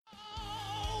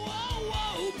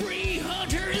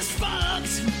Hunter is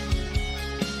fucked.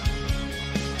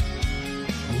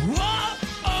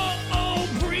 Whoa,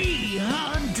 Bree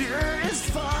Hunter is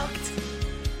fucked.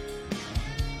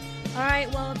 All right,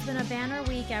 well, it's been a banner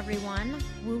week, everyone.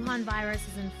 Wuhan virus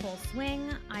is in full swing.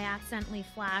 I accidentally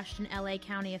flashed an LA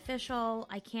County official.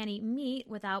 I can't eat meat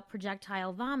without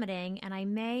projectile vomiting, and I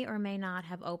may or may not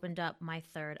have opened up my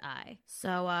third eye.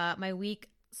 So my week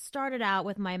started out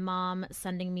with my mom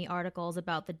sending me articles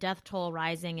about the death toll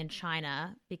rising in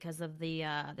China because of the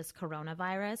this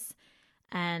coronavirus.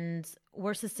 And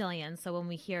we're Sicilian, so when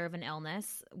we hear of an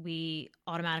illness, we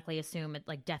automatically assume it,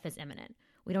 like, death is imminent.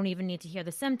 We don't even need to hear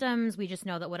the symptoms. We just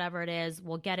know that whatever it is,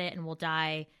 we'll get it and we'll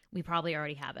die. We probably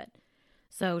already have it.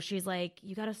 So she's like,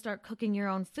 you got to start cooking your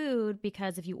own food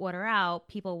because if you order out,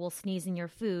 people will sneeze in your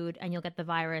food and you'll get the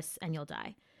virus and you'll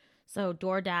die. So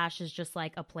DoorDash is just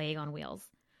like a plague on wheels.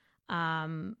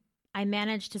 I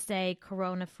managed to stay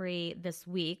corona-free this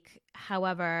week.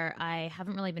 However, I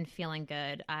haven't really been feeling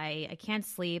good. I can't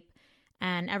sleep.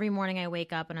 And every morning I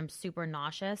wake up and I'm super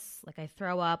nauseous. Like, I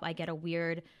throw up. I get a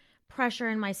weird pressure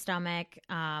in my stomach.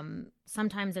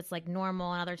 Sometimes it's like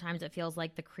normal, and other times it feels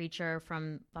like the creature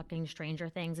from fucking Stranger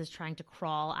Things is trying to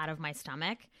crawl out of my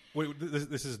stomach. Wait,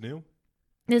 this is new?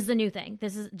 This is a new thing.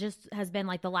 This is just has been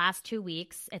like the last 2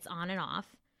 weeks. It's on and off.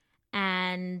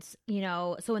 And, you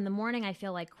know, so in the morning I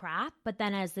feel like crap, but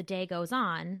then as the day goes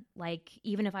on, like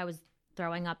even if I was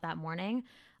throwing up that morning,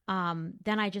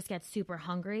 then I just get super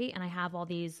hungry and I have all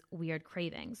these weird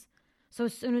cravings. So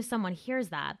as soon as someone hears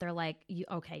that, they're like,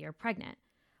 okay, you're pregnant.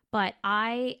 But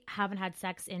I haven't had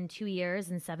sex in 2 years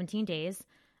and 17 days.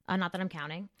 Not that I'm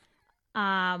counting.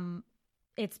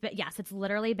 It's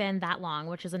literally been that long,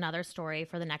 which is another story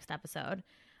for the next episode.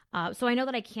 So I know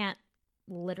that I can't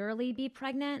literally be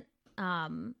pregnant.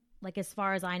 Like, as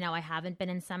far as I know, I haven't been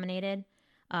inseminated,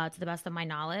 to the best of my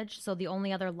knowledge. So the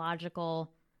only other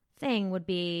logical thing would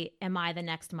be, am I the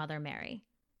next Mother Mary?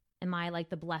 Am I like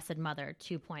the Blessed Mother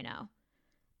 2.0?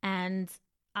 And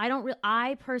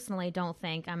I personally don't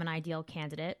think I'm an ideal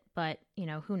candidate, but, you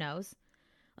know, who knows?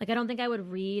 Like, I don't think I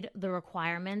would read the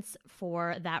requirements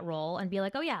for that role and be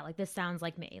like, oh yeah, like this sounds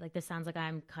like me. Like, this sounds like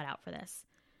I'm cut out for this.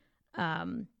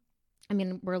 I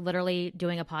mean, we're literally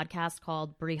doing a podcast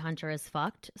called Bree Hunter is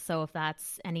Fucked. So if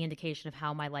that's any indication of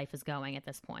how my life is going at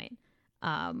this point.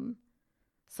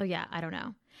 So yeah, I don't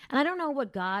know. And I don't know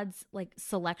what God's like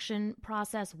selection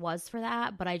process was for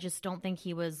that, but I just don't think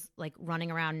he was like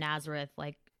running around Nazareth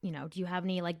like, you know, do you have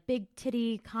any like big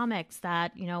titty comics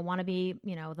that, you know, want to be,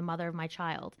 you know, the mother of my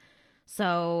child?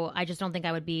 So I just don't think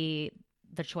I would be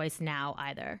the choice now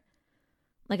either.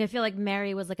 Like, I feel like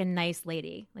Mary was like a nice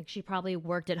lady. Like, she probably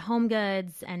worked at Home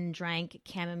Goods and drank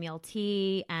chamomile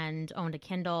tea and owned a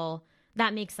Kindle.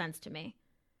 That makes sense to me.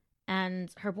 And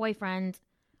her boyfriend...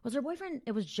 Was her boyfriend?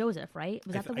 It was Joseph, right?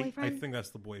 Was that the boyfriend? I think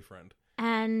that's the boyfriend.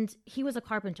 And he was a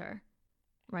carpenter,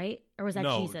 right? Or was that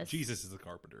Jesus? No, Jesus is the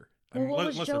carpenter. Well, what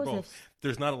was unless they're Joseph's? both.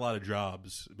 There's not a lot of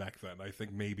jobs back then. I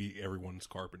think maybe everyone's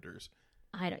carpenters.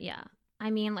 Yeah. I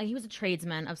mean, like, he was a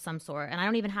tradesman of some sort. And I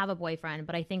don't even have a boyfriend,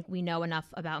 but I think we know enough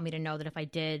about me to know that if I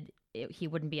did, he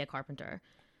wouldn't be a carpenter.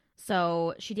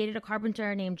 So she dated a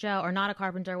carpenter named Joe, or not a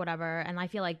carpenter, whatever. And I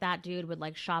feel like that dude would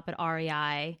like shop at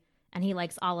REI. And he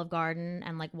likes Olive Garden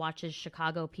and like watches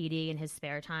Chicago PD in his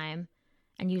spare time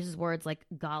and uses words like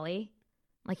golly.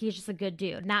 Like, he's just a good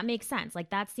dude. And that makes sense. Like,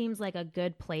 that seems like a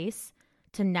good place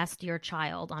to nest your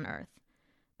child on earth.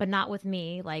 But not with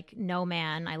me. Like, no,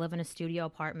 man. I live in a studio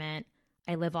apartment.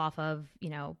 I live off of, you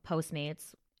know,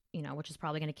 Postmates, you know, which is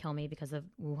probably going to kill me because of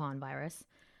Wuhan virus.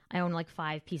 I own like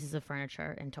 5 pieces of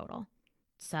furniture in total.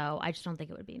 So I just don't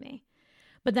think it would be me.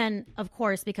 But then, of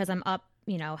course, because I'm up,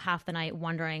 you know, half the night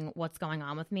wondering what's going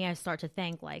on with me, I start to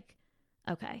think like,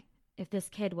 okay, if this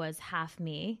kid was half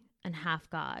me and half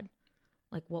God,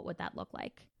 like, what would that look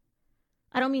like?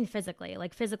 I don't mean physically.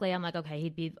 Like, physically, I'm like, okay,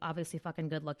 he'd be obviously fucking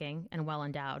good looking and well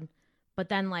endowed. But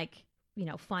then, like, you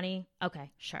know, funny,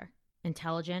 okay, sure.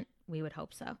 Intelligent, we would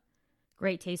hope so.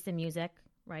 Great taste in music,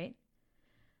 right?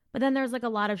 But then there's like a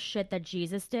lot of shit that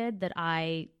Jesus did that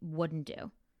I wouldn't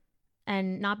do.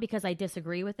 And not because I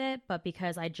disagree with it, but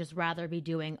because I'd just rather be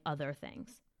doing other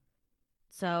things.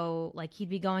 So, like, he'd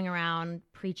be going around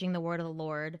preaching the word of the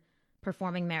Lord,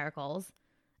 performing miracles.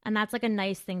 And that's like a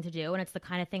nice thing to do. And it's the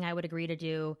kind of thing I would agree to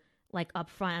do, like, up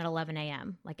front at 11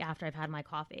 a.m., like after I've had my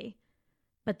coffee.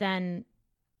 But then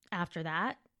after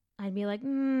that, I'd be like,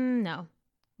 no.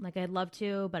 Like, I'd love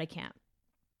to, but I can't.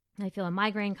 I feel a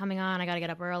migraine coming on. I got to get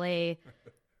up early.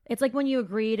 It's like when you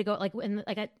agree to go,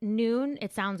 like at noon,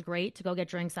 it sounds great to go get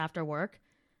drinks after work.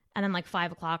 And then like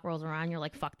 5 o'clock rolls around, you're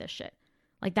like, fuck this shit.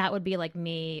 Like that would be like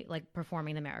me like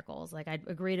performing the miracles. Like I'd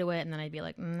agree to it and then I'd be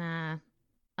like, nah.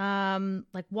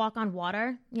 Like walk on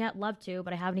water. Yeah, love to,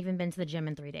 but I haven't even been to the gym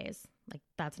in 3 days. Like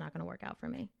that's not going to work out for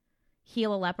me.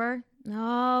 Heal a leper?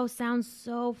 No, sounds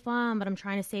so fun, but I'm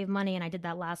trying to save money and I did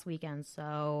that last weekend,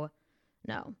 so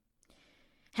no.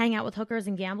 Hang out with hookers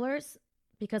and gamblers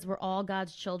because we're all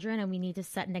God's children and we need to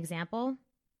set an example.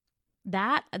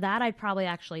 That I'd probably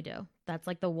actually do. That's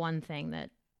like the one thing that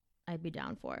I'd be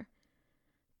down for.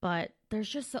 But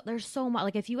there's so much.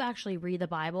 Like if you actually read the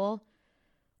Bible,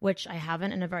 which I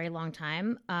haven't in a very long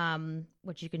time,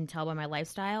 which you can tell by my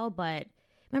lifestyle. But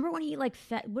remember when he like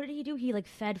fed? What did he do? He like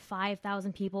fed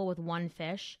 5,000 people with one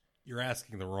fish. You're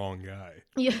asking the wrong guy.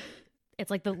 Yeah, it's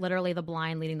like literally the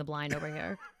blind leading the blind over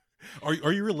here.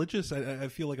 Are you religious? I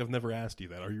feel like I've never asked you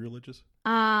that. Are you religious?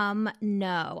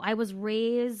 No. I was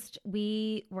raised.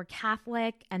 We were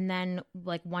Catholic, and then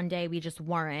like one day we just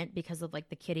weren't because of like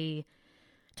the kitty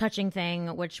touching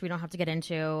thing, which we don't have to get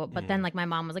into. But then like my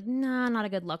mom was like, nah, not a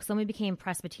good look. So then we became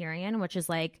Presbyterian, which is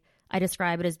like, I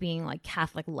describe it as being like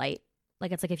Catholic light.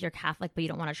 Like it's like if you're Catholic, but you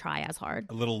don't want to try as hard.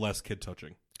 A little less kid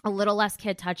touching. A little less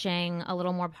kid touching, a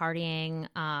little more partying.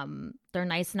 They're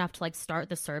nice enough to like start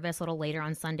the service a little later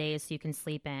on Sundays so you can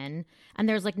sleep in. And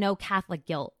there's like no Catholic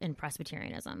guilt in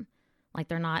Presbyterianism. Like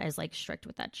they're not as like strict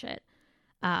with that shit.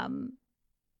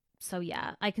 So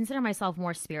yeah, I consider myself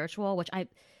more spiritual, which I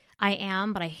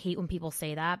am, but I hate when people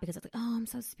say that because it's like, oh, I'm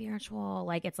so spiritual.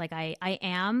 Like it's like I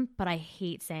am, but I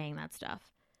hate saying that stuff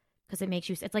because it makes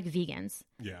you. It's like vegans.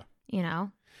 Yeah. You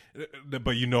know.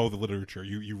 But you know the literature.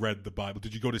 You read the Bible.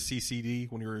 Did you go to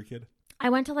CCD when you were a kid? I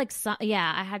went to like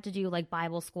I had to do like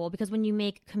Bible school because when you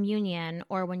make communion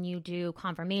or when you do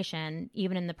confirmation,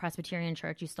 even in the Presbyterian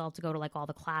church, you still have to go to like all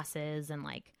the classes and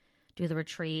like do the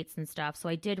retreats and stuff. So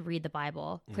I did read the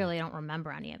Bible. Clearly, I don't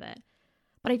remember any of it.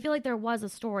 But I feel like there was a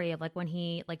story of like when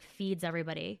he like feeds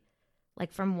everybody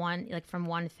like from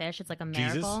one fish. It's like a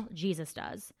miracle. Jesus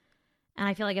does. And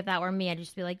I feel like if that were me, I'd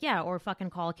just be like, yeah, or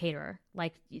fucking call a caterer.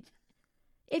 Like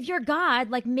if you're God,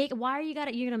 like you're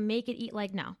going to make it eat?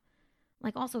 Like, no.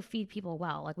 Like also feed people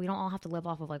well. Like we don't all have to live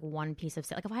off of like one piece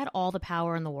of, like if I had all the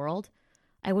power in the world,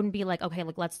 I wouldn't be like, okay,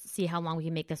 like let's see how long we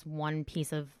can make this one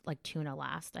piece of like tuna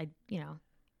last. What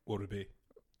would it be?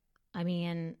 I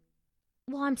mean,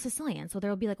 well, I'm Sicilian, so there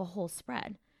would be like a whole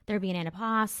spread. There'd be an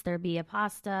antipasto, there'd be a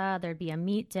pasta, there'd be a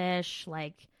meat dish,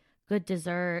 like good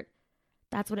dessert.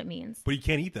 That's what it means. But you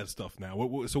can't eat that stuff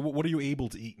now. So what are you able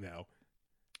to eat now?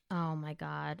 Oh my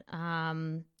God.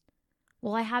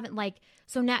 Well, I haven't like,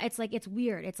 so now it's like, it's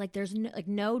weird. It's like, there's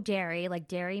no dairy. Like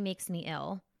dairy makes me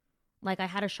ill. Like I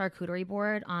had a charcuterie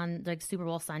board on like Super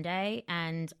Bowl Sunday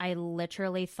and I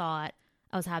literally thought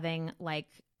I was having like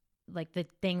the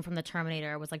thing from the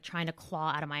Terminator was like trying to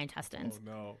claw out of my intestines. Oh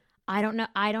no. I don't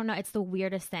know. It's the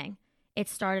weirdest thing. It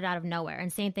started out of nowhere.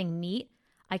 And same thing, meat.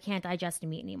 I can't digest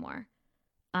meat anymore.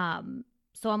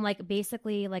 So I'm like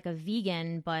basically like a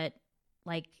vegan, but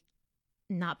like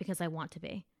not because I want to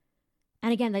be.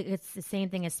 And again, like it's the same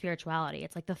thing as spirituality.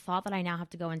 It's like the thought that I now have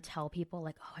to go and tell people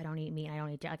like, oh, I don't eat meat. I don't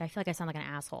eat dairy. Like I feel like I sound like an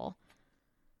asshole.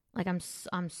 Like I'm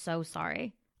so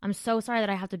sorry. I'm so sorry that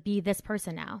I have to be this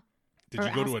person now. Did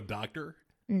you go to a doctor?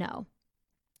 No,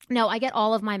 I get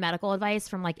all of my medical advice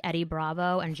from like Eddie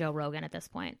Bravo and Joe Rogan at this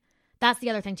point. That's the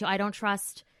other thing too. I don't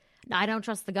trust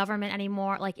the government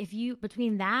anymore. Like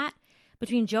between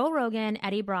Joe Rogan,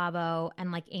 Eddie Bravo,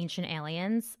 and like Ancient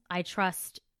Aliens, I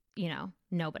trust,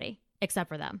 nobody except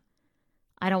for them.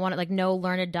 I don't want like no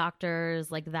learned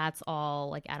doctors. Like that's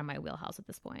all like out of my wheelhouse at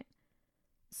this point.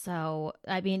 So,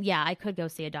 I mean, yeah, I could go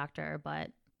see a doctor, but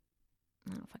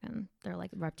they're like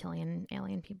reptilian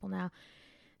alien people now.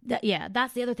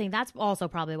 That's the other thing. That's also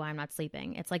probably why I'm not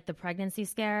sleeping. It's like the pregnancy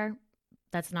scare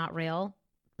that's not real,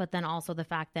 but then also the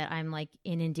fact that I'm like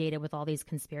inundated with all these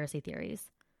conspiracy theories.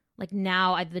 Like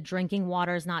now the drinking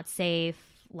water is not safe.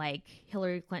 Like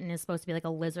Hillary Clinton is supposed to be like a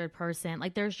lizard person.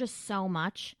 Like there's just so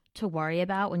much to worry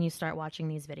about when you start watching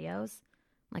these videos.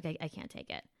 Like I can't take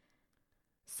it.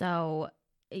 So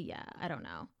yeah, I don't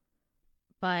know.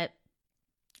 But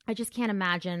I just can't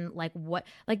imagine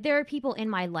there are people in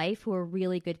my life who are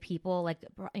really good people, like,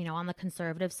 on the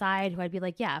conservative side who I'd be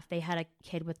like, yeah, if they had a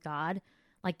kid with God,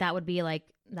 like that would be like,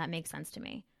 that makes sense to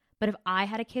me. But if I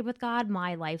had a kid with God,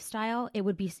 my lifestyle, he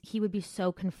would be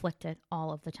so conflicted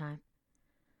all of the time.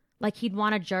 Like he'd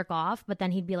want to jerk off, but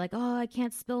then he'd be like, oh, I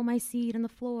can't spill my seed on the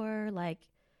floor. Like,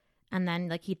 and then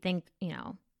like he'd think,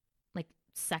 like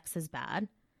sex is bad.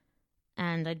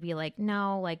 And I'd be like,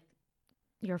 no, like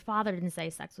your father didn't say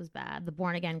sex was bad. The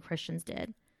born again Christians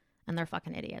did. And they're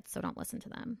fucking idiots. So don't listen to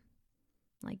them.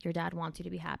 Like your dad wants you to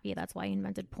be happy. That's why he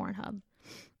invented Pornhub.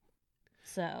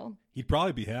 So He'd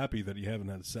probably be happy that you haven't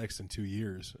had sex in 2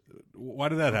 years. Why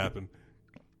did that happen?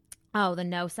 oh, the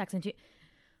no sex and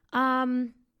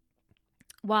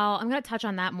well, I'm gonna touch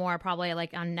on that more probably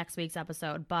like on next week's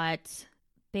episode, but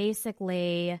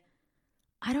basically,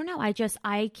 I don't know.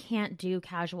 I can't do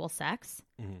casual sex.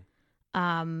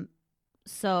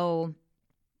 So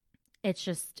it's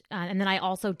just, and then I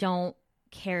also don't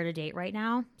care to date right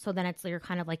now. So then you're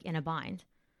kind of like in a bind,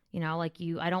 like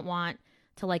I don't want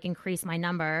to like increase my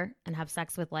number and have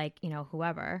sex with like,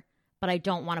 whoever, but I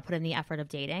don't want to put in the effort of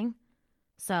dating.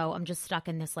 So I'm just stuck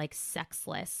in this like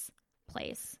sexless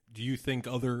place. Do you think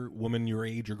other women your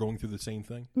age are going through the same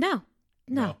thing? No.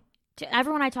 No. To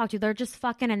everyone I talk to, they're just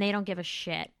fucking and they don't give a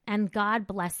shit. And God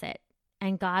bless it.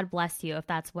 And God bless you if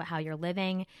that's how you're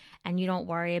living and you don't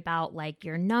worry about like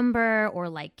your number or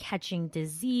like catching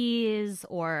disease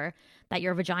or that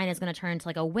your vagina is going to turn into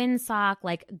like a windsock.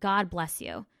 Like, God bless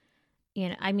you.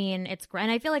 I mean, it's great.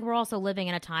 And I feel like we're also living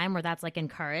in a time where that's like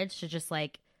encouraged to just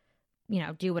like,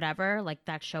 do whatever, like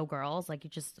that show Girls, like you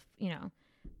just,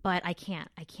 but I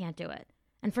can't do it.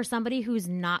 And for somebody who's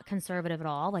not conservative at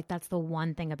all, like that's the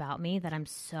one thing about me that I'm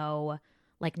so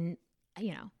like,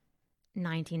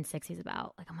 1960s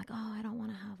about. Like, I'm like, oh, I don't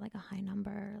want to have like a high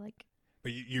number. Like,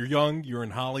 but you're young, you're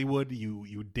in Hollywood,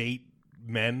 you date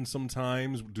men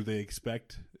sometimes. Do they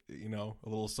expect, a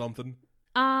little something?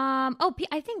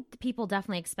 I think people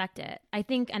definitely expect it. I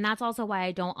think, and that's also why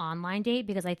I don't online date,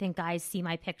 because I think guys see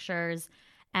my pictures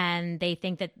and they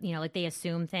think that, like they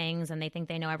assume things and they think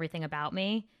they know everything about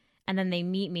me. And then they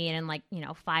meet me and in like,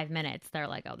 5 minutes, they're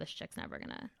like, oh, this chick's never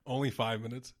gonna. Only 5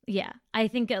 minutes? Yeah. I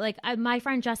think like my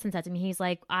friend Justin said to me, he's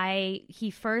like,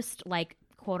 he first like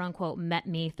quote unquote met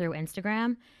me through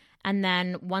Instagram. And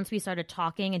then once we started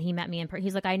talking and he met me in person,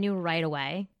 he's like, I knew right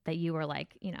away that you were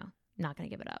like, not gonna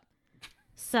give it up.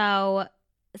 So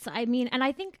I mean, and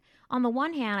I think on the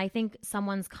one hand, I think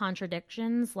someone's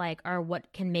contradictions like are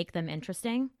what can make them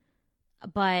interesting.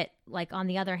 But like on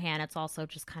the other hand, it's also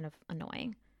just kind of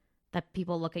annoying that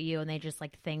people look at you and they just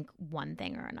like think one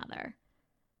thing or another.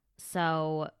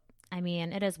 So, I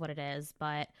mean, it is what it is,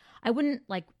 but I wouldn't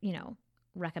like,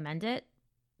 recommend it,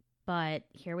 but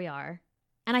here we are.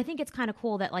 And I think it's kind of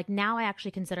cool that like now I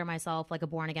actually consider myself like a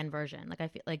born again version. Like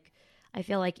I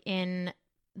feel like in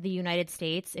the United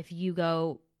States, if you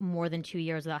go more than 2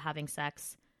 years without having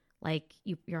sex, like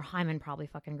your hymen probably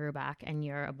fucking grew back and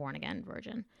you're a born again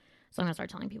virgin. So I'm gonna start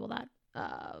telling people that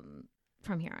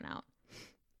from here on out.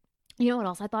 You know what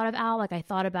else I thought of, Al? Like I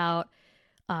thought about,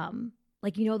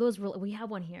 like, we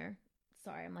have one here.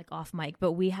 Sorry, I'm like off mic,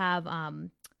 but we have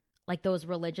like those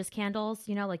religious candles,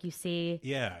 like you see.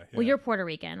 Yeah. Well, you're Puerto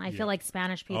Rican. I feel like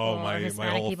Spanish people or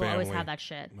Hispanic people always have that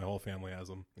shit. My whole family has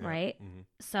them. Yeah. Right? Mm-hmm.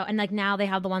 So, and like now they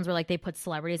have the ones where like they put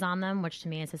celebrities on them, which to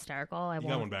me is hysterical. You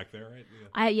got one back there,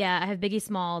 right? Yeah. I have Biggie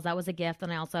Smalls. That was a gift.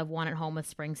 And I also have one at home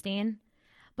with Springsteen.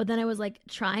 But then I was like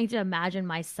trying to imagine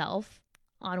myself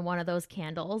on one of those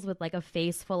candles with like a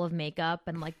face full of makeup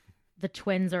and like the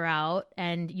twins are out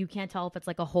and you can't tell if it's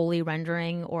like a holy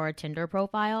rendering or a Tinder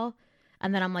profile.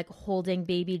 And then I'm like holding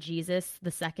baby Jesus the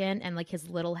second and like his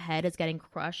little head is getting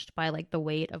crushed by like the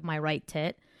weight of my right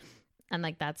tit. And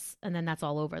like that's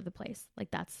all over the place.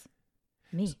 Like that's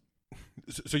me.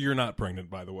 So you're not pregnant,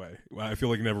 by the way. I feel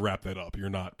like you never wrap that up. You're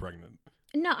not pregnant.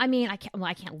 No, I mean, I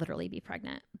can't literally be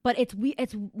pregnant, but it's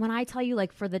when I tell you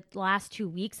like for the last 2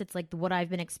 weeks, it's like what I've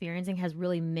been experiencing has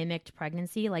really mimicked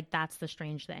pregnancy. Like that's the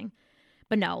strange thing.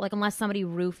 But no, like unless somebody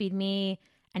roofied me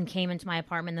and came into my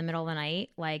apartment in the middle of the night,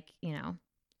 like,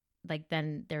 like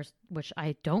then there's, which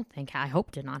I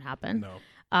hope did not happen.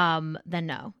 No. Then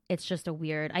no, it's just a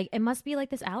weird, it must be like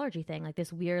this allergy thing, like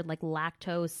this weird, like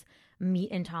lactose meat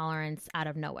intolerance out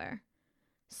of nowhere.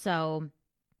 So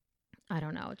I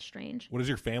don't know. It's strange. What does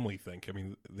your family think? I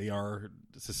mean, they are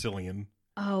Sicilian.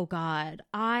 Oh God.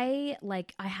 I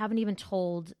haven't even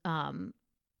told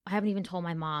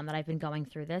my mom that I've been going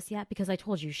through this yet because I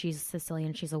told you she's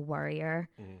Sicilian. She's a worrier.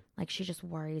 Mm-hmm. Like she just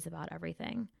worries about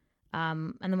everything.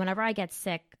 And then whenever I get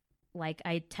sick, like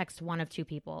I text one of two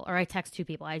people, or I text two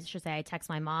people. I should say I text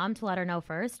my mom to let her know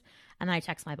first, and then I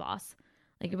text my boss.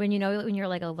 Like when you're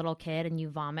like a little kid and you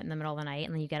vomit in the middle of the night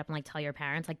and then you get up and like tell your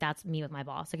parents, like that's me with my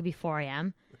boss. It could be 4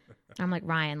 a.m. I'm like,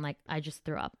 Ryan, like I just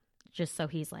threw up. Just so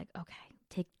he's like,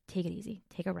 okay, take it easy.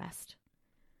 Take a rest.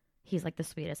 He's like the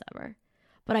sweetest ever.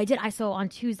 But so on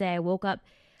Tuesday I woke up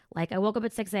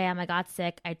at 6 a.m. I got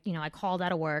sick. I called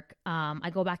out of work.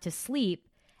 I go back to sleep.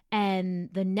 And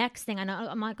the next thing I know,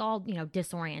 I'm like all,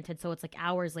 disoriented. So it's like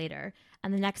hours later.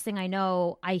 And the next thing I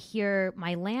know, I hear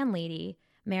my landlady,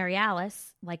 Mary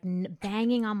Alice, like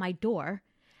banging on my door.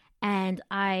 And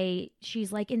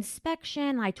she's like,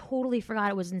 inspection. I totally forgot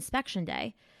it was inspection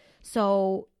day.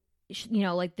 So,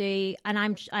 like I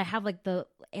have like the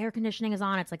air conditioning is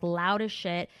on. It's like loud as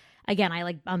shit. Again,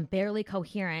 I'm barely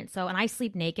coherent. So, and I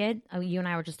sleep naked. You and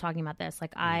I were just talking about this.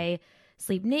 Like I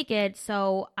sleep naked.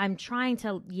 So I'm trying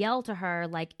to yell to her,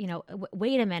 like,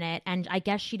 wait a minute. And I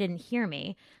guess she didn't hear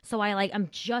me. So I'm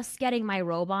just getting my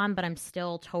robe on, but I'm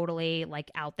still totally like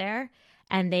out there.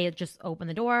 And they just open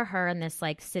the door, her and this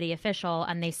like city official,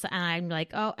 and I'm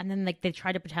like, oh, and then like they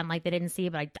tried to pretend like they didn't see,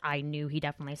 but I knew he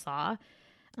definitely saw,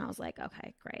 and I was like,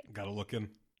 okay, great, Gotta look in.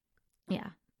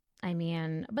 yeah. I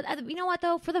mean, but you know what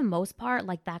though? For the most part,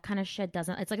 like that kind of shit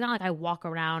doesn't. It's like not like I walk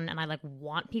around and I like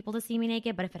want people to see me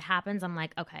naked, but if it happens, I'm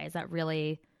like, okay, is that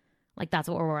really like that's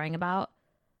what we're worrying about?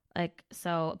 Like,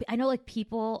 so I know like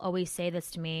people always say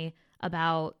this to me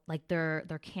about like their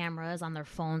cameras on their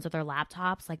phones or their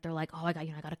laptops. Like they're like, oh, I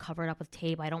got to cover it up with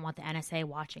tape. I don't want the NSA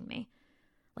watching me.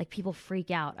 Like people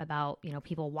freak out about,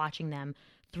 people watching them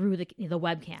through the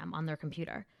webcam on their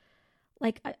computer.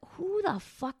 Like who the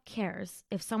fuck cares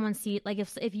if someone like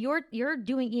if you're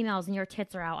doing emails and your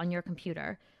tits are out on your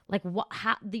computer, like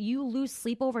do you lose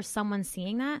sleep over someone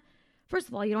seeing that? First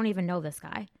of all, you don't even know this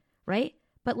guy, right?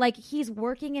 But like he's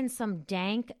working in some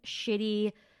dank,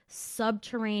 shitty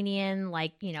subterranean,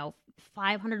 like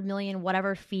 500 million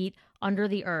whatever feet under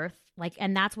the earth, like,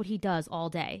 and that's what he does all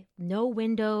day. No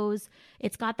windows.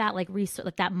 It's got that like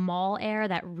like that mall air,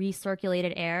 that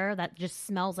recirculated air that just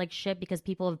smells like shit because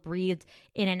people have breathed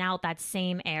in and out that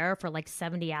same air for like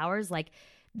 70 hours. Like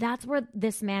that's where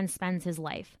this man spends his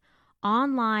life,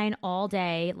 online all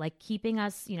day, like keeping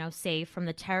us safe from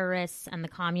the terrorists and the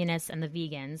communists and the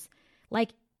vegans.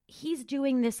 Like he's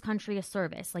doing this country a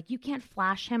service. Like you can't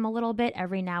flash him a little bit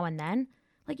every now and then.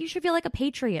 Like you should feel like a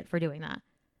patriot for doing that.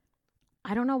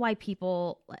 I don't know why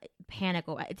people panic.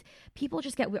 People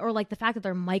just get, or like the fact that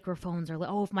their microphones are like,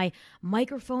 oh, if my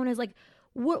microphone is like,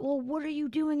 what are you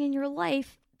doing in your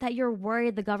life that you're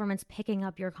worried the government's picking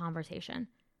up your conversation?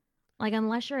 Like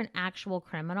unless you're an actual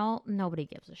criminal, nobody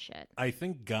gives a shit. I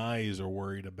think guys are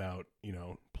worried about,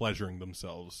 pleasuring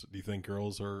themselves. Do you think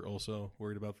girls are also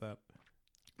worried about that?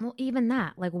 Well, even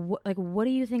that, like what do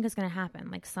you think is going to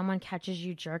happen? Like someone catches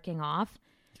you jerking off,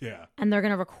 yeah, and they're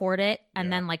going to record it,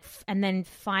 and Yeah. then and then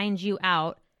find you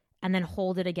out, and then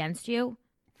hold it against you.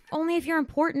 Only if you're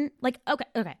important. Like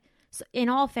okay. So in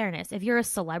all fairness, if you're a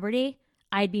celebrity,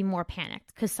 I'd be more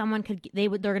panicked because someone they're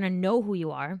going to know who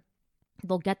you are.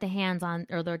 They'll get their hands on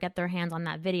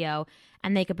that video,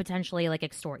 and they could potentially like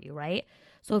extort you, right?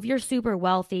 So if you're super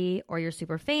wealthy or you're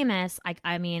super famous,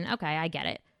 I mean, okay, I get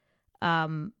it.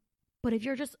 But if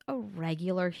you're just a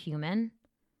regular human,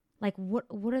 like what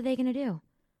are they gonna do?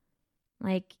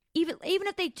 Like even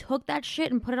if they took that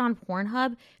shit and put it on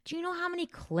Pornhub, do you know how many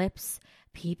clips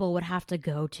people would have to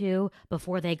go to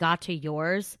before they got to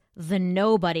yours? The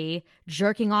nobody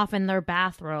jerking off in their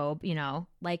bathrobe,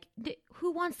 like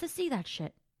who wants to see that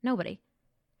shit? Nobody.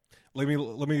 Let me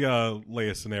lay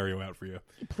a scenario out for you.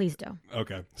 Please do.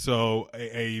 Okay, so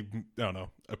I don't know,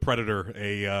 a predator,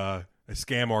 a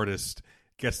scam artist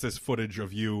gets this footage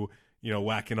of you,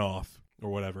 whacking off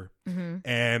or whatever,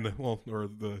 and or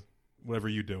the whatever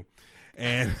you do,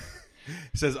 and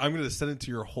says, "I'm going to send it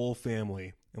to your whole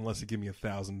family unless you give me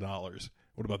 $1,000."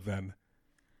 What about then?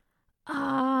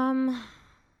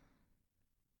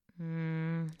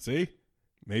 See,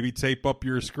 maybe tape up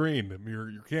your screen,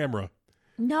 your camera.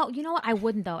 No, you know what? I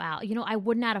wouldn't though, Al. I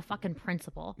wouldn't out of fucking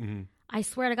principle. Mm-hmm. I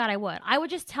swear to God, I would. I would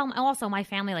just tell. Also, my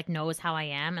family like knows how I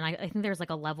am, and I think there's like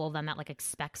a level of them that like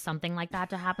expects something like that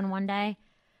to happen one day.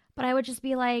 But I would just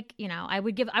be like, I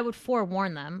would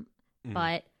forewarn them,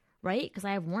 but right because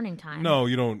I have warning time. No,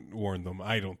 you don't warn them.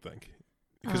 I don't think,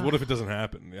 because what if it doesn't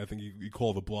happen? I think you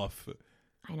call the bluff.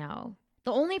 I know.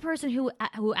 The only person who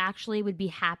actually would be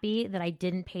happy that I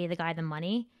didn't pay the guy the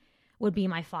money would be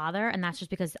my father, and that's just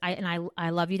because I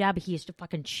love you, Dad, but he's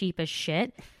fucking cheap as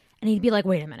shit. And he'd be like,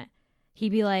 wait a minute.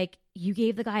 He'd be like, you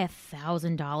gave the guy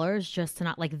 $1,000 just to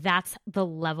not, like, that's the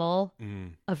level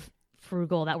of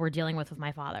frugal that we're dealing with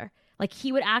my father. Like,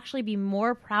 he would actually be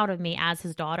more proud of me as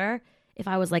his daughter if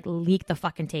I was like, leak the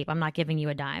fucking tape, I'm not giving you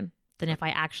a dime, than if I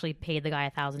actually paid the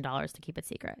guy $1,000 to keep it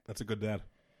secret. That's a good dad.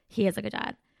 He is a good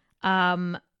dad.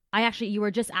 You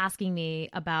were just asking me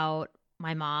about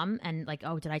my mom and like,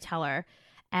 oh, did I tell her?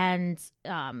 And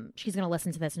she's going to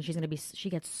listen to this and she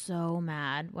gets so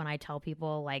mad when I tell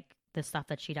people like the stuff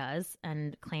that she does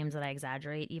and claims that I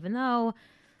exaggerate, even though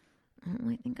I don't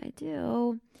really think I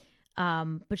do.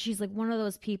 But she's like one of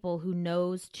those people who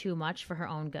knows too much for her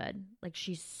own good. Like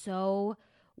she's so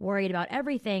worried about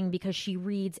everything because she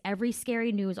reads every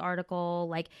scary news article.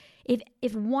 Like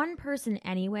if one person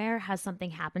anywhere has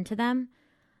something happen to them,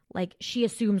 like she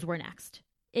assumes we're next.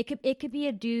 It could be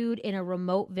a dude in a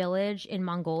remote village in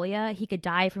Mongolia. He could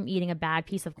die from eating a bad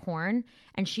piece of corn,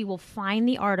 and she will find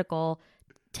the article,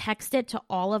 text it to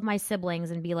all of my siblings,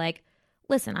 and be like,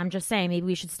 "Listen, I'm just saying, maybe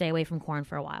we should stay away from corn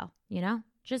for a while. You know,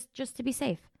 just to be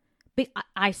safe." But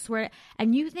I swear,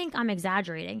 and you think I'm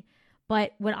exaggerating,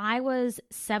 but when I was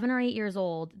 7 or 8 years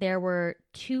old, there were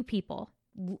two people,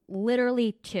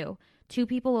 literally two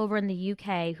people over in the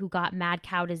UK who got mad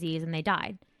cow disease and they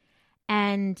died.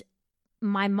 And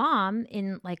my mom,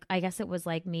 in like, I guess it was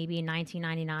like maybe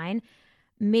 1999,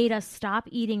 made us stop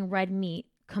eating red meat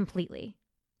completely.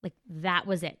 Like that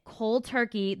was it. Cold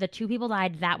turkey. The two people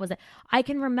died. That was it. I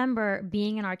can remember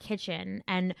being in our kitchen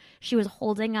and she was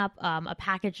holding up a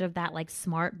package of that like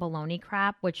Smart bologna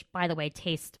crap, which by the way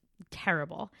tastes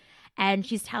terrible. And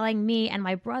she's telling me and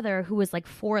my brother, who was like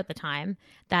 4 at the time,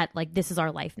 that like this is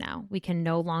our life now. We can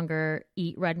no longer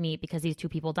eat red meat because these two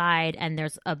people died, and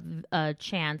there's a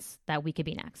chance that we could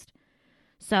be next.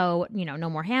 So, you know, no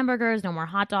more hamburgers, no more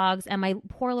hot dogs. And my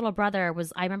poor little brother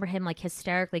I remember him like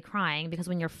hysterically crying because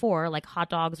when you're 4, like hot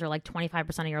dogs are like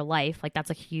 25% of your life. Like that's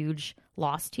a huge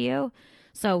loss to you.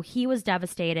 So he was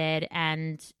devastated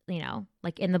and, you know,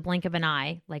 like in the blink of an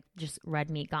eye, like just red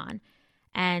meat gone.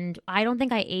 And I don't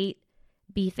think I ate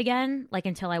beef again, like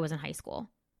until I was in high school.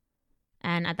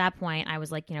 And at that point I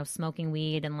was like, you know, smoking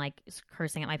weed and like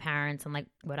cursing at my parents and like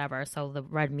whatever. So the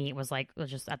red meat was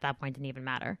just at that point didn't even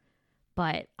matter.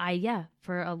 But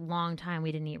for a long time,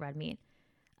 we didn't eat red meat.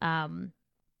 And,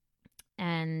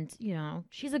 you know,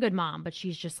 she's a good mom, but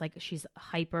she's just like, she's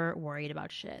hyper worried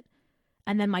about shit.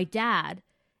 And then my dad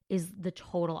is the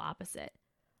total opposite.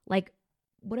 Like,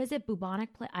 what is it?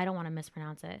 Bubonic plague? I don't want to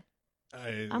mispronounce it.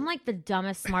 I'm like the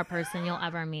dumbest smart person you'll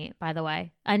ever meet, by the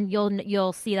way. And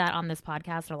you'll see that on this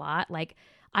podcast a lot. Like,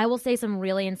 I will say some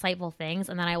really insightful things,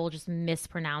 and then I will just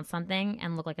mispronounce something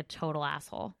and look like a total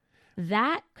asshole.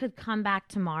 That could come back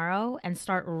tomorrow and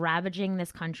start ravaging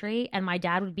this country, and my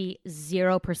dad would be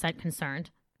 0%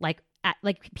 concerned. Like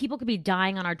people could be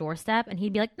dying on our doorstep, and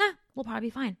he'd be like, "Nah, we'll probably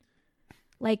be fine."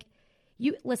 Like,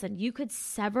 you could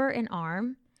sever an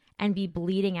arm and be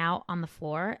bleeding out on the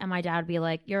floor, and my dad would be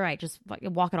like, "You're right, just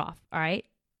walk it off, all right?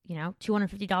 You know,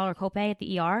 $250 copay at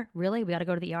the ER? Really? We got to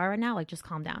go to the ER right now? Like, just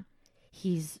calm down."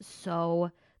 He's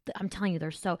so, I'm telling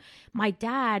you, my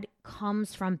dad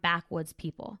comes from backwoods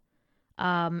people.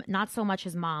 Not so much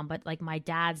his mom, but like my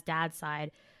dad's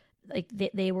side, like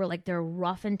they were like, they're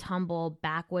rough and tumble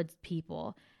backwoods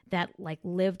people that like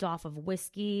lived off of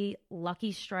whiskey,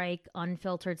 Lucky Strike,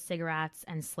 unfiltered cigarettes,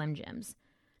 and Slim Jims.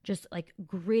 Just like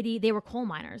gritty. They were coal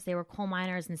miners. They were coal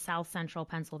miners in South Central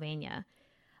Pennsylvania.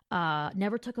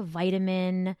 Never took a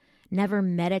vitamin, never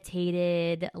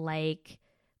meditated. Like,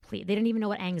 please, they didn't even know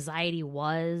what anxiety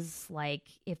was. Like,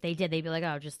 if they did, they'd be like,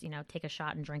 "Oh, just, you know, take a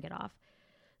shot and drink it off."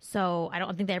 So I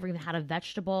don't think they ever even had a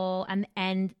vegetable.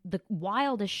 And the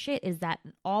wildest shit is that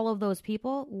all of those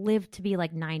people lived to be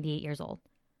like 98 years old.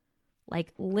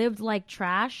 Like, lived like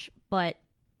trash, but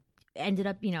ended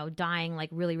up, you know, dying like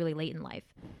really, really late in life.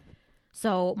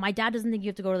 So my dad doesn't think you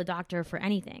have to go to the doctor for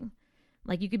anything.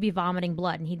 Like, you could be vomiting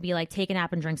blood and he'd be like, "Take a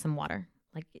nap and drink some water.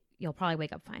 Like, you'll probably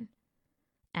wake up fine."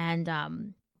 And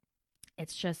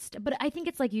it's just, but I think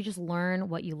it's like you just learn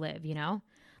what you live, you know?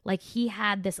 Like, he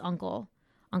had this Uncle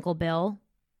Bill.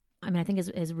 I mean, I think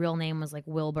his real name was like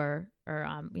Wilbur, or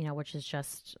you know, which is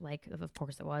just like, of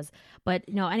course it was. But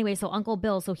no, anyway, so Uncle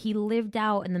Bill, so he lived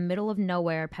out in the middle of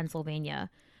nowhere, Pennsylvania,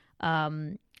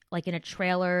 like in a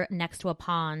trailer next to a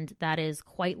pond that is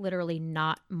quite literally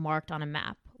not marked on a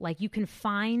map. Like, you can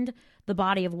find the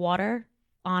body of water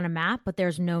on a map, but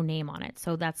there's no name on it.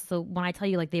 So when I tell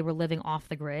you like they were living off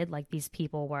the grid, like these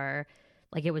people were,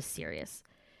 like, it was serious.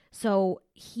 So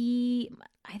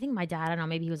I think my dad, I don't know,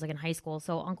 maybe he was like in high school.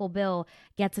 So Uncle Bill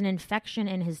gets an infection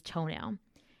in his toenail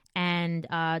and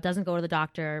doesn't go to the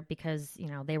doctor because, you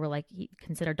know, they were like, he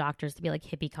considered doctors to be like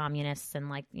hippie communists and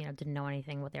like, you know, didn't know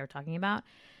anything what they were talking about.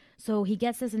 So he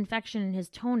gets this infection in his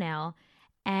toenail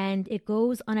and it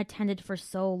goes unattended for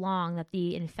so long that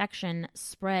the infection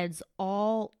spreads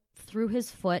all through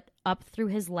his foot, up through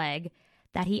his leg,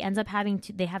 that he ends up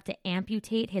they have to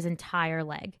amputate his entire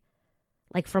leg.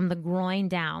 Like, from the groin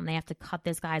down, they have to cut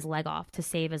this guy's leg off to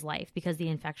save his life because the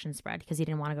infection spread, because he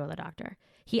didn't want to go to the doctor.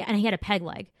 He had a peg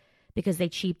leg because they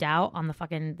cheaped out on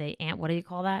what do you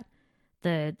call that?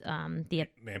 The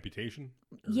amputation?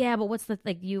 Yeah, but what's the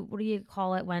what do you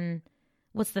call it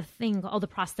what's the thing? Oh, the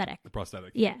prosthetic. The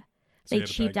prosthetic. Yeah. So they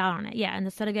cheaped out on it. Yeah, and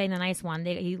instead of getting a nice one,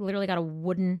 he literally got a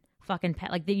wooden fucking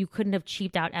pet, like that you couldn't have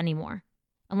cheaped out anymore,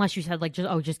 unless you said like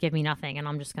just give me nothing and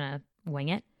I'm just gonna wing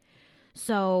it.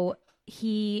 So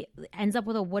he ends up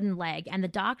with a wooden leg, and the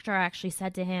doctor actually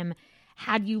said to him,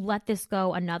 had you let this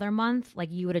go another month, like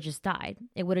you would have just died.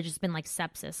 It would have just been like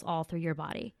sepsis all through your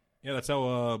body. Yeah, that's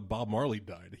how Bob Marley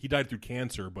died. He died through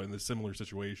cancer, but in a similar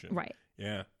situation. Right.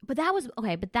 Yeah. But that was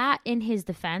okay. But that, in his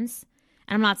defense,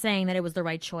 and I'm not saying that it was the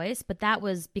right choice, but that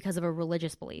was because of a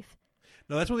religious belief.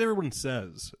 No, that's what everyone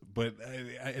says. But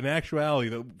in actuality,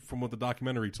 from what the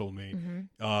documentary told me,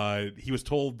 he was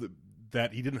told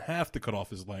that he didn't have to cut off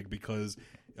his leg because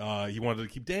he wanted to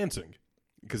keep dancing.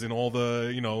 Because in all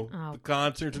the, the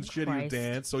concerts and shit, he would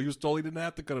dance. So he was told he didn't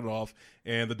have to cut it off,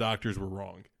 and the doctors were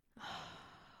wrong.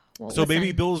 Well, so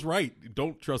maybe Bill's right.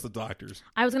 Don't trust the doctors.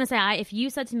 I was going to say, if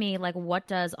you said to me, like, what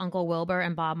does Uncle Wilbur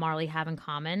and Bob Marley have in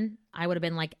common? I would have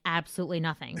been like, absolutely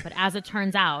nothing. But as it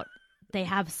turns out, they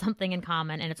have something in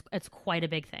common, and it's quite a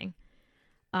big thing.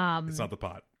 It's not the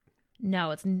pot.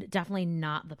 No, it's definitely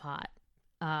not the pot.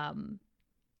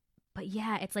 But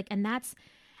yeah, it's like,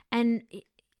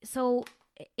 so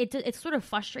it sort of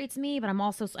frustrates me, but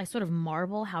I sort of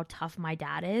marvel how tough my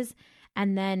dad is.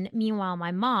 And then meanwhile,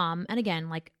 my mom, and again,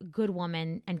 like good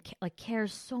woman and like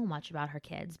cares so much about her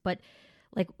kids, but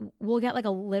like we'll get like a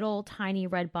little tiny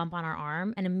red bump on our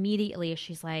arm, and immediately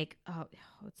she's like, "Oh,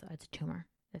 it's a tumor.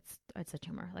 It's a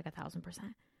tumor, like 1,000%."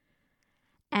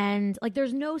 And like,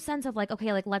 there's no sense of like,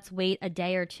 okay, like let's wait a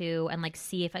day or two and like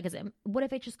see if what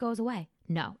if it just goes away?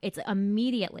 No, it's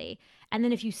immediately. And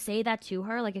then if you say that to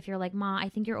her, like if you're like, "Ma, I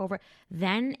think you're over,"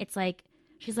 then it's like,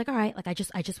 she's like, "All right, like I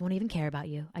just won't even care about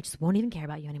you. I just won't even care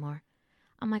about you anymore."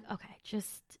 I'm like, okay,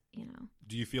 just,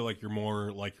 Do you feel like you're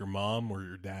more like your mom or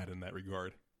your dad in that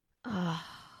regard?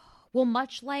 Well,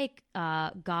 much like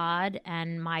God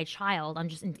and my child, I'm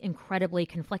just incredibly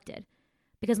conflicted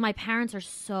because my parents are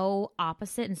so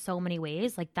opposite in so many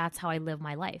ways. Like that's how I live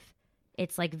my life.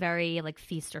 It's like very like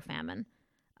feast or famine.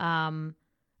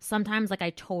 Sometimes like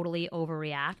I totally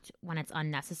overreact when it's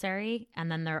unnecessary.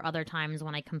 And then there are other times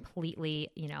when I completely,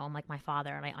 I'm like my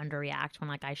father and I underreact when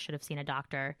like I should have seen a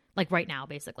doctor, like right now,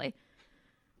 basically.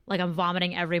 Like I'm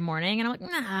vomiting every morning and I'm like,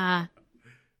 nah,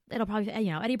 it'll probably,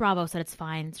 Eddie Bravo said it's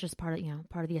fine. It's just part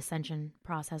of the ascension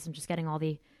process and just getting all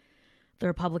the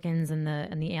Republicans and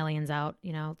the aliens out,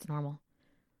 it's normal.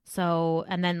 So,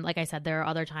 and then, like I said, there are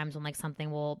other times when like something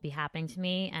will be happening to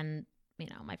me and,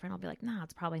 my friend will be like, "Nah,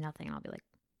 it's probably nothing." And I'll be like,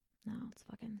 "No, it's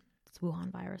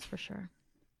Wuhan virus for sure."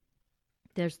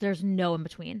 There's no in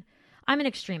between. I'm an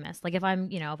extremist. Like if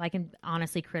if I can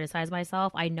honestly criticize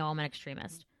myself, I know I'm an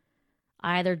extremist.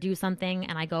 I either do something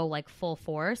and I go like full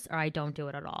force or I don't do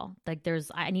it at all. Like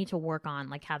I need to work on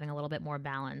like having a little bit more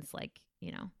balance, like,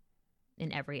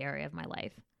 in every area of my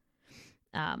life.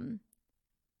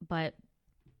 But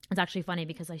it's actually funny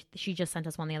because she just sent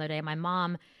us one the other day. My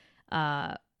mom,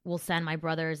 will send my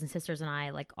brothers and sisters and I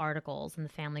like articles in the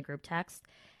family group text,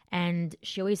 and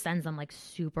she always sends them like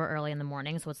super early in the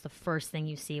morning, so it's the first thing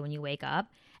you see when you wake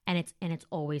up, and it's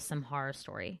always some horror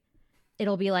story.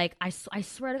 It'll be like, I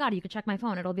swear to God, you could check my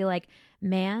phone. It'll be like,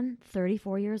 "Man,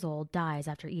 34 years old, dies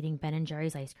after eating Ben &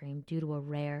 Jerry's ice cream due to a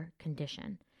rare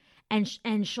condition," and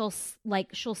she'll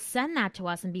send that to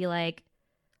us and be like,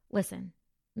 "Listen,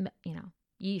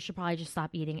 you should probably just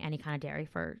stop eating any kind of dairy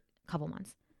for a couple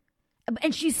months."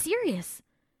 And she's serious.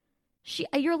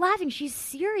 You're laughing. She's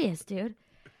serious, dude.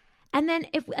 And then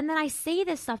I say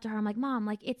this stuff to her. I'm like, "Mom,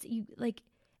 like it's you." Like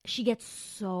she gets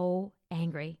so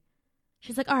angry.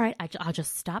 She's like, "All right, I'll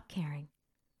just stop caring."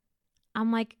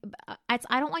 I'm like,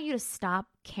 I don't want you to stop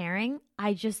caring.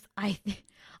 I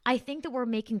think that we're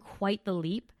making quite the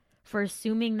leap for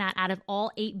assuming that out of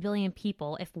all 8 billion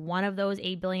people, if one of those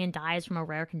 8 billion dies from a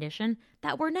rare condition,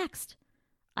 that we're next.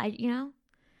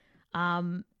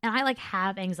 And I like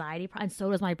have anxiety, and so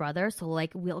does my brother. So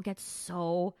like we'll get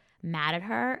so mad at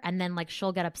her, and then like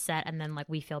she'll get upset, and then like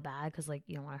we feel bad because like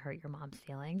you don't want to hurt your mom's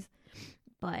feelings.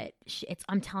 But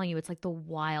I'm telling you, it's like the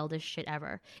wildest shit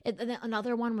ever. And then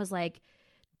another one was like,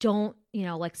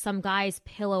 like some guy's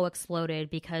pillow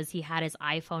exploded because he had his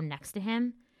iPhone next to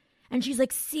him. And she's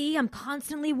like, "See, I'm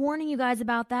constantly warning you guys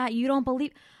about that. You don't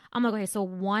believe." I'm like, okay, so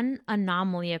one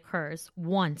anomaly occurs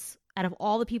once out of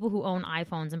all the people who own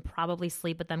iPhones and probably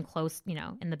sleep with them close,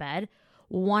 in the bed.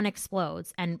 One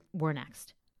explodes and we're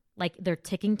next. Like they're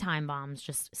ticking time bombs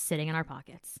just sitting in our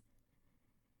pockets.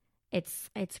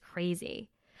 It's crazy.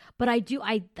 But I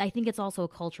think it's also a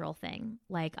cultural thing.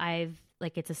 Like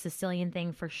it's a Sicilian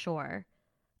thing for sure.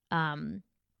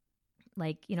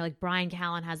 Like Brian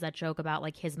Callen has that joke about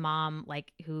like his mom,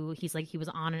 like he was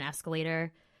on an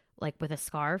escalator like with a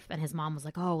scarf, and his mom was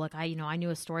like, oh, like I knew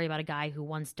a story about a guy who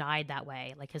once died that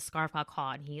way. Like his scarf got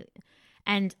caught,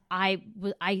 and I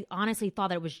honestly thought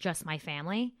that it was just my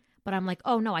family, but I'm like,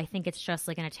 oh no, I think it's just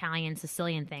like an Italian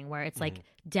Sicilian thing where it's like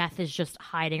death is just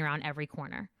hiding around every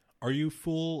corner. Are you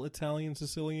full Italian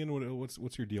Sicilian?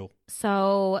 What's your deal?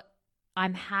 So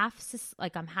I'm half,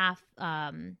 I'm half,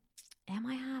 am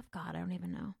I half? God, I don't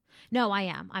even know. No, I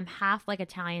am. I'm half like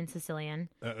Italian Sicilian.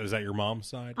 Is that your mom's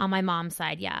side? On my mom's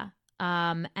side, yeah.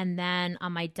 And then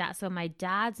on my my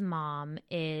dad's mom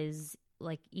is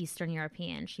like Eastern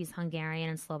European. She's Hungarian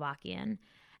and Slovakian.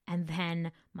 And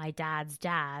then my dad's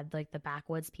dad, like the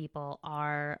backwoods people,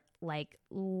 are like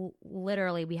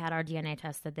literally, we had our DNA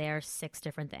tested. They are 6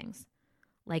 different things.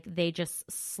 Like they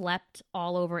just slept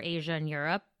all over Asia and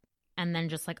Europe, and then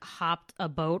just like hopped a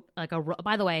boat,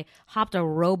 by the way, hopped a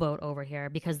rowboat over here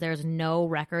because there's no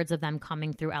records of them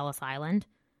coming through Ellis Island.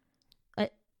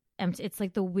 It's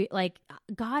like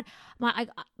God,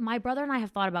 my brother and I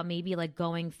have thought about maybe like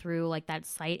going through like that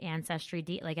site Ancestry,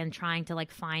 and trying to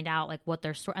like find out like what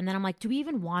their story. And then I'm like, do we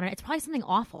even want it? It's probably something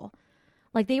awful.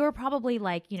 Like they were probably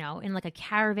like, in like a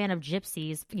caravan of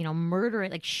gypsies,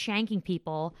 murdering, like shanking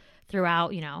people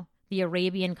throughout, the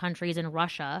Arabian countries and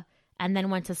Russia, and then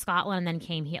went to Scotland and then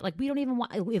came here. Like we don't even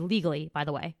want, illegally, by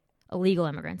the way, illegal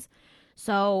immigrants.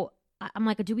 So I'm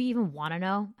like, do we even want to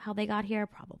know how they got here?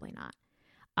 Probably not.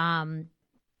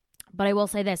 But I will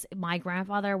say this, my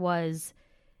grandfather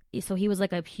he was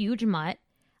like a huge mutt,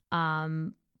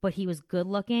 but he was good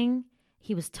looking.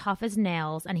 He was tough as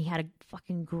nails, and he had a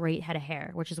fucking great head of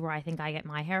hair, which is where I think I get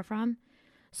my hair from.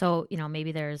 So,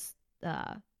 maybe there's,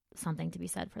 something to be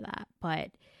said for that,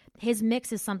 but his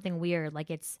mix is something weird.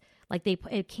 Like it's like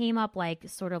it came up like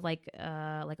sort of like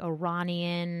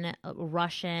Iranian,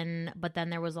 Russian, but then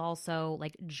there was also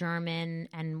like German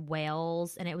and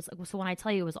Wales, and it was, so when I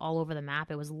tell you it was all over the map,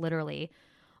 it was literally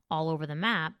all over the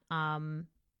map. And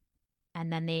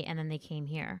then they came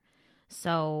here.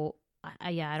 So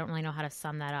I don't really know how to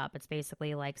sum that up. It's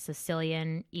basically like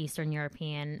Sicilian, Eastern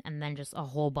European, and then just a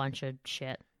whole bunch of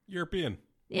shit. European.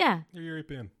 Yeah. You're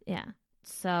European. Yeah.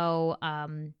 So,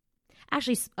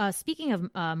 actually, speaking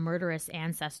of murderous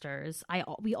ancestors,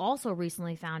 we also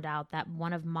recently found out that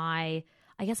one of my,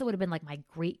 I guess it would have been like my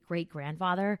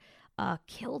great-great-grandfather,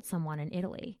 killed someone in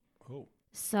Italy. Oh.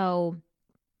 So,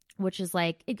 which is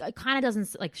like, it kind of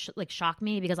doesn't like shock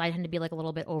me because I tend to be like a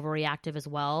little bit overreactive as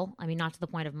well. I mean, not to the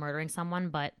point of murdering someone,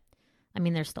 but I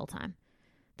mean, there's still time.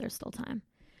 There's still time.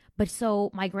 But so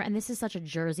and this is such a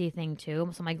Jersey thing too.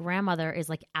 So my grandmother is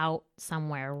like out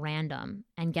somewhere random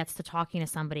and gets to talking to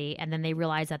somebody, and then they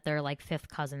realize that they're like 5th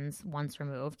cousins once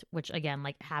removed, which again,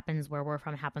 like happens where we're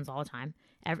from, happens all the time.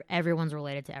 Everyone's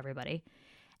related to everybody.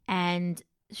 And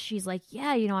she's like,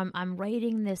 yeah, I'm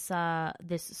writing this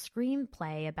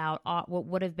screenplay about what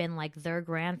would have been like their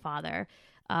grandfather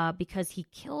because he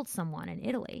killed someone in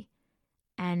Italy.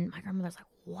 And my grandmother's like,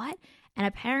 what? And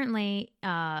apparently,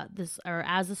 as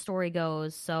the story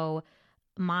goes, so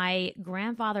my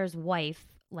grandfather's wife,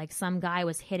 like some guy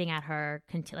was hitting at her,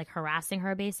 like harassing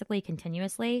her basically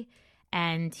continuously,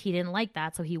 and he didn't like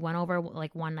that, so he went over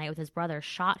like one night with his brother,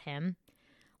 shot him,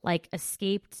 like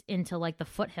escaped into like the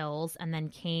foothills, and then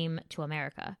came to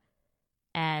America,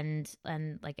 and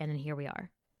then here we are.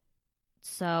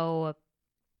 So,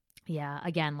 yeah,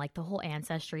 again, like the whole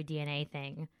ancestry DNA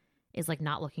thing is like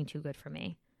not looking too good for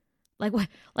me. Like what?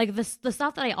 Like the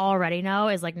stuff that I already know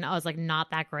is like not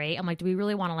that great. I'm like, do we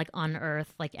really want to like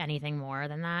unearth like anything more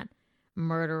than that?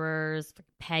 Murderers,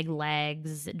 peg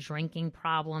legs, drinking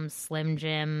problems, Slim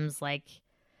Jims. Like,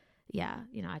 yeah,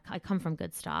 I come from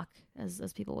good stock,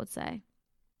 as people would say.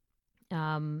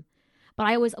 But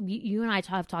I always, you and I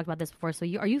have talked about this before. So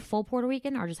are you full Puerto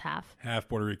Rican or just half? Half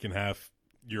Puerto Rican, half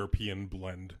European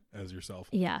blend as yourself.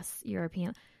 Yes,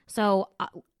 European. So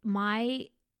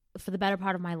for the better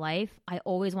part of my life, I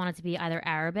always wanted to be either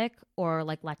Arabic or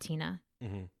like Latina.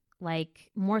 Mm-hmm.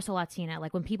 Like more so Latina.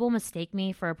 Like when people mistake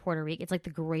me for a Puerto Rican, it's like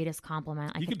the greatest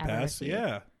compliment I could ever receive.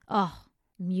 Yeah. Oh,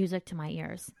 music to my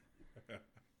ears.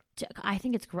 I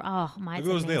think it's great. Oh, my. Look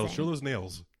at those nails. Show those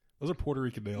nails. Those are Puerto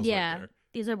Rican nails. Yeah. Right there.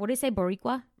 These are, what do you say,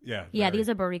 Boricua? Yeah. Yeah, these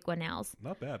are Boricua nails.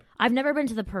 Not bad. I've never been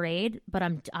to the parade, but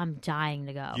I'm dying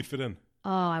to go. You'd fit in.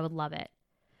 Oh, I would love it.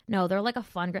 No, they're like a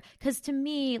fun girl. Because to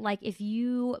me, like if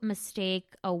you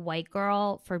mistake a white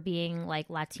girl for being like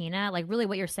Latina, like really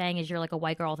what you're saying is you're like a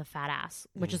white girl with a fat ass,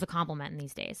 which is a compliment in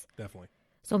these days. Definitely.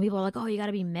 So when people are like, oh, you got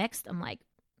to be mixed, I'm like,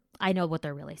 I know what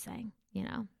they're really saying,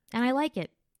 and I like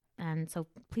it. And so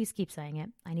please keep saying it.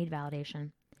 I need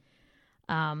validation.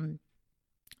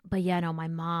 But yeah, no, my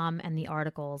mom and the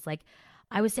articles, like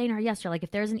I was saying to her yesterday, like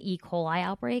if there's an E. coli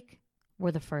outbreak,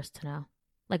 we're the first to know.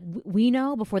 Like, we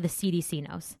know before the CDC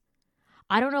knows.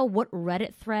 I don't know what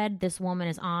Reddit thread this woman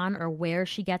is on or where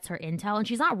she gets her intel. And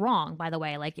she's not wrong, by the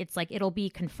way. Like, it's like it'll be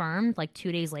confirmed like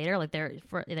 2 days later. Like, there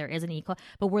is an equal,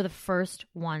 but we're the first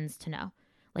ones to know.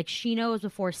 Like, she knows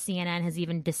before CNN has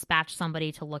even dispatched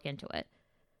somebody to look into it.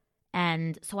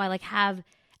 And so I like have,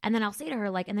 and then I'll say to her,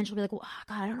 like, and then she'll be like, well, oh,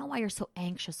 God, I don't know why you're so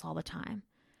anxious all the time.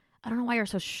 I don't know why you're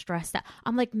so stressed out.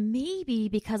 I'm like, maybe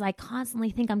because I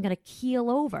constantly think I'm going to keel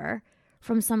over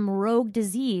from some rogue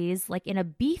disease, like in a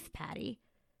beef patty.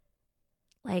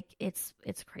 Like, it's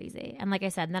crazy. And like I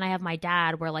said, and then I have my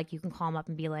dad where like you can call him up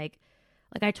and be like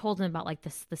I told him about like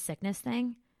the sickness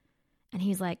thing. And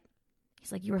he's like,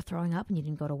 you were throwing up and you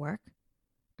didn't go to work?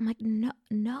 I'm like,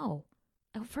 no.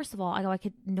 First of all, I go,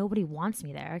 nobody wants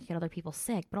me there. I get other people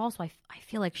sick, but also I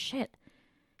feel like shit.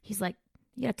 He's like,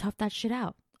 you gotta tough that shit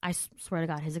out. I swear to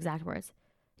God, his exact words.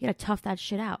 You gotta tough that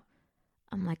shit out.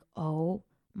 I'm like, oh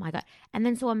my God. And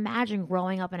then so imagine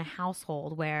growing up in a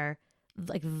household where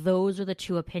like those are the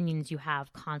two opinions you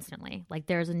have constantly. Like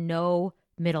there's no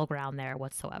middle ground there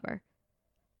whatsoever.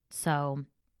 So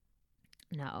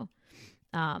no.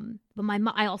 But my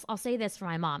mom, I'll say this for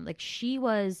my mom. Like she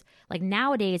was like,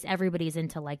 nowadays everybody's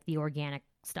into like the organic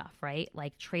stuff, right?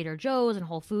 Like Trader Joe's and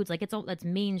Whole Foods. Like that's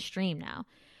mainstream now.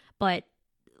 But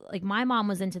like my mom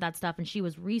was into that stuff and she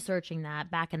was researching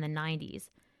that back in the 90s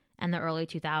and the early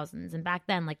 2000s. And back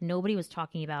then, like nobody was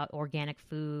talking about organic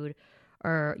food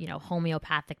or, you know,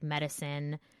 homeopathic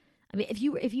medicine. I mean, if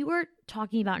you were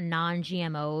talking about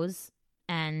non-GMOs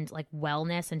and like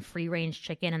wellness and free range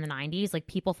chicken in the 90s, like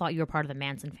people thought you were part of the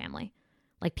Manson family.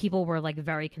 Like people were like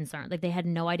very concerned. Like they had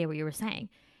no idea what you were saying.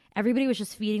 Everybody was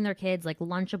just feeding their kids like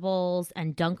Lunchables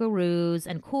and Dunkaroos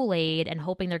and Kool-Aid and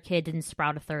hoping their kid didn't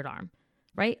sprout a third arm.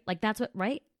 Right? Like that's what,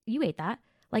 right? You ate that.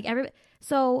 Like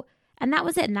so, and that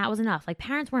was it. And that was enough. Like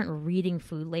parents weren't reading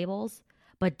food labels,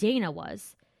 but Dana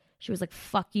was. She was like,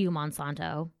 fuck you,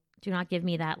 Monsanto. Do not give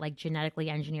me that like genetically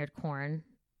engineered corn.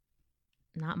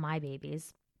 Not my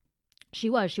babies. She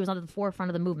was on the forefront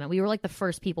of the movement. We were like the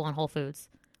first people in Whole Foods.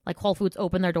 Like Whole Foods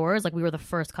opened their doors. Like we were the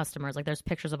first customers. Like there's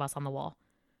pictures of us on the wall.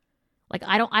 Like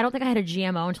I don't think I had a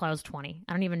GMO until I was 20.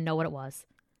 I don't even know what it was.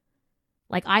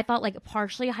 Like I thought like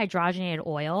partially hydrogenated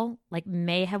oil like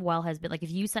may have been like,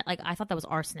 if you said like, I thought that was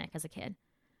arsenic as a kid.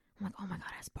 I'm like, oh my God,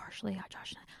 it's partially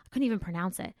hydrogenated. I couldn't even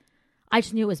pronounce it. I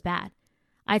just knew it was bad.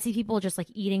 I'd see people just like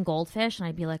eating goldfish and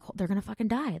I'd be like, they're going to fucking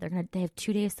die. They have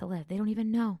 2 days to live. They don't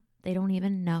even know.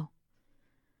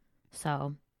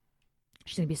 So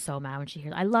she's going to be so mad when she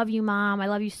hears, I love you, Mom. I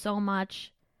love you so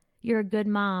much. You're a good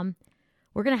mom.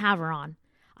 We're going to have her on.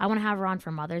 I want to have her on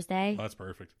for Mother's Day. Oh, that's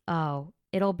perfect. Oh,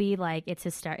 it'll be like, it's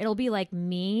hysterical. It'll be like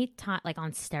me, like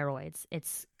on steroids.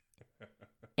 It's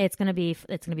going to be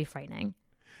frightening.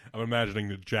 I'm imagining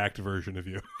the jacked version of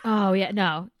you. Oh yeah,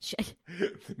 no.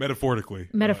 Metaphorically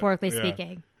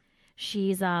speaking.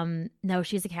 She's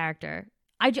she's a character.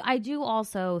 I do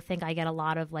also think I get a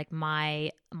lot of like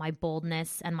my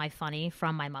boldness and my funny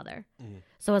from my mother.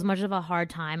 So as much of a hard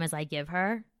time as I give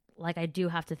her, like I do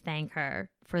have to thank her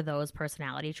for those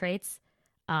personality traits.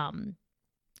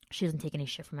 She doesn't take any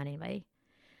shit from anybody.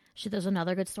 There's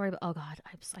another good story, but oh God,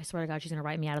 I swear to God, she's gonna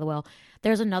write me out of the will.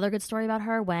 There's another good story about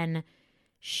her when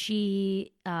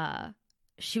she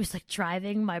was like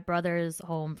driving my brothers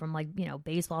home from like, you know,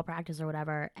 baseball practice or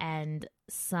whatever, and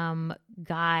some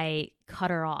guy cut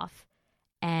her off,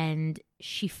 and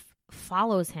she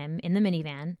follows him in the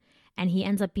minivan, and he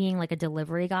ends up being like a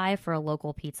delivery guy for a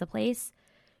local pizza place.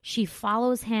 She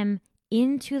follows him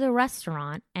into the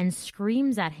restaurant and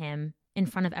screams at him in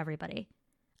front of everybody.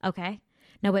 Okay?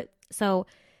 No, but so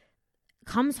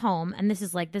comes home, and this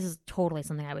is totally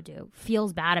something I would do,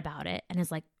 feels bad about it, and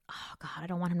is like, oh God, I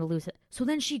don't want him to lose it. So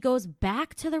then she goes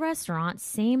back to the restaurant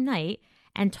same night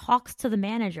and talks to the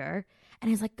manager,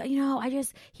 and is like, you know,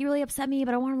 he really upset me,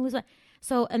 but I want him to lose it.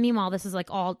 So, and meanwhile, this is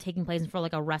like all taking place for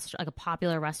like a restaurant, like a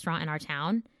popular restaurant in our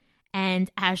town. And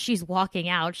as she's walking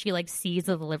out, she like sees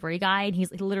the delivery guy, and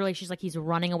she's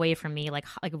running away from me, like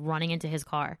running into his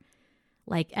car.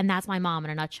 Like, and that's my mom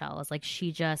in a nutshell. Is like,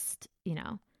 she just, you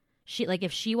know, she like,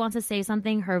 if she wants to say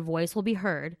something, her voice will be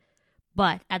heard.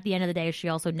 But at the end of the day, she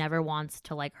also never wants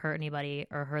to like hurt anybody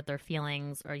or hurt their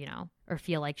feelings or, you know, or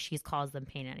feel like she's caused them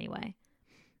pain anyway.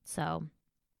 So,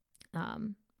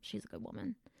 she's a good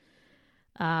woman.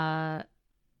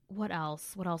 What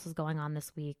else? What else is going on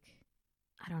this week?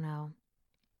 I don't know.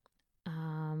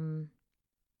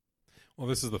 Well,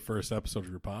 this is the first episode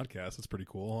of your podcast. It's pretty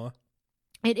cool, huh?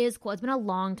 It is cool. It's been a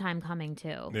long time coming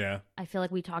too. Yeah. I feel like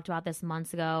we talked about this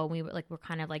months ago. We're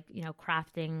kind of like, you know,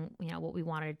 crafting, you know, what we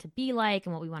wanted it to be like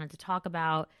and what we wanted to talk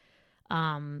about.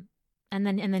 And And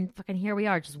then fucking here we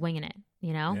are just winging it,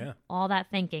 you know? Yeah. All that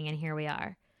thinking and here we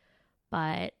are.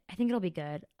 But I think it'll be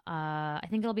good. I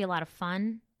think it'll be a lot of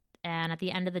fun. And at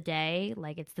the end of the day,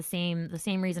 like it's the same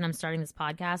reason I'm starting this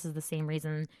podcast is the same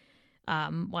reason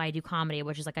why I do comedy,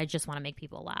 which is like I just want to make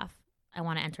people laugh. I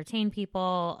want to entertain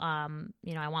people.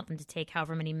 You know, I want them to take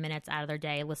however many minutes out of their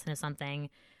day, listen to something,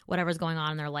 whatever's going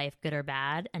on in their life, good or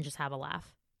bad, and just have a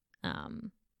laugh.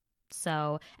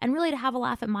 So, and really to have a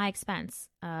laugh at my expense,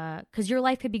 because your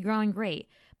life could be growing great,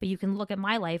 but you can look at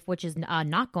my life, which is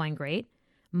not going great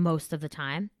most of the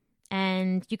time,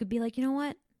 and you could be like, you know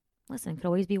what? Listen, it could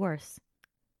always be worse.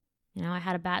 You know, I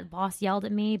had a bad boss yelled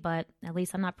at me, but at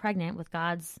least I'm not pregnant with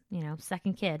God's, you know,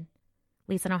 second kid. At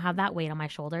least I don't have that weight on my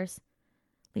shoulders.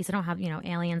 At least I don't have, you know,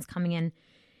 aliens coming in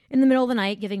the middle of the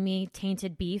night giving me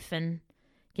tainted beef and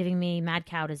giving me mad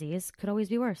cow disease. Could always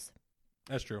be worse.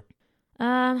 That's true.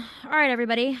 All right,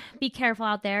 everybody. Be careful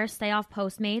out there. Stay off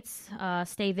Postmates.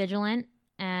 Stay vigilant.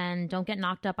 And don't get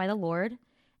knocked up by the Lord.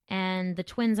 And the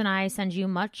twins and I send you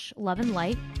much love and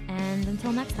light. And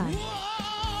until next time.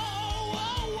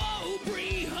 Whoa,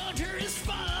 Bree Hunter is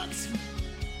fucked.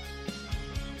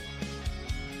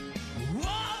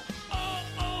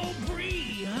 Whoa,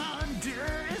 Bree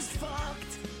Hunter is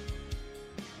fucked.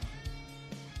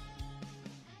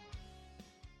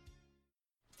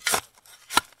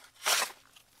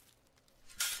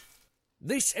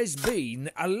 This has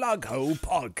been a Lughole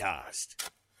podcast.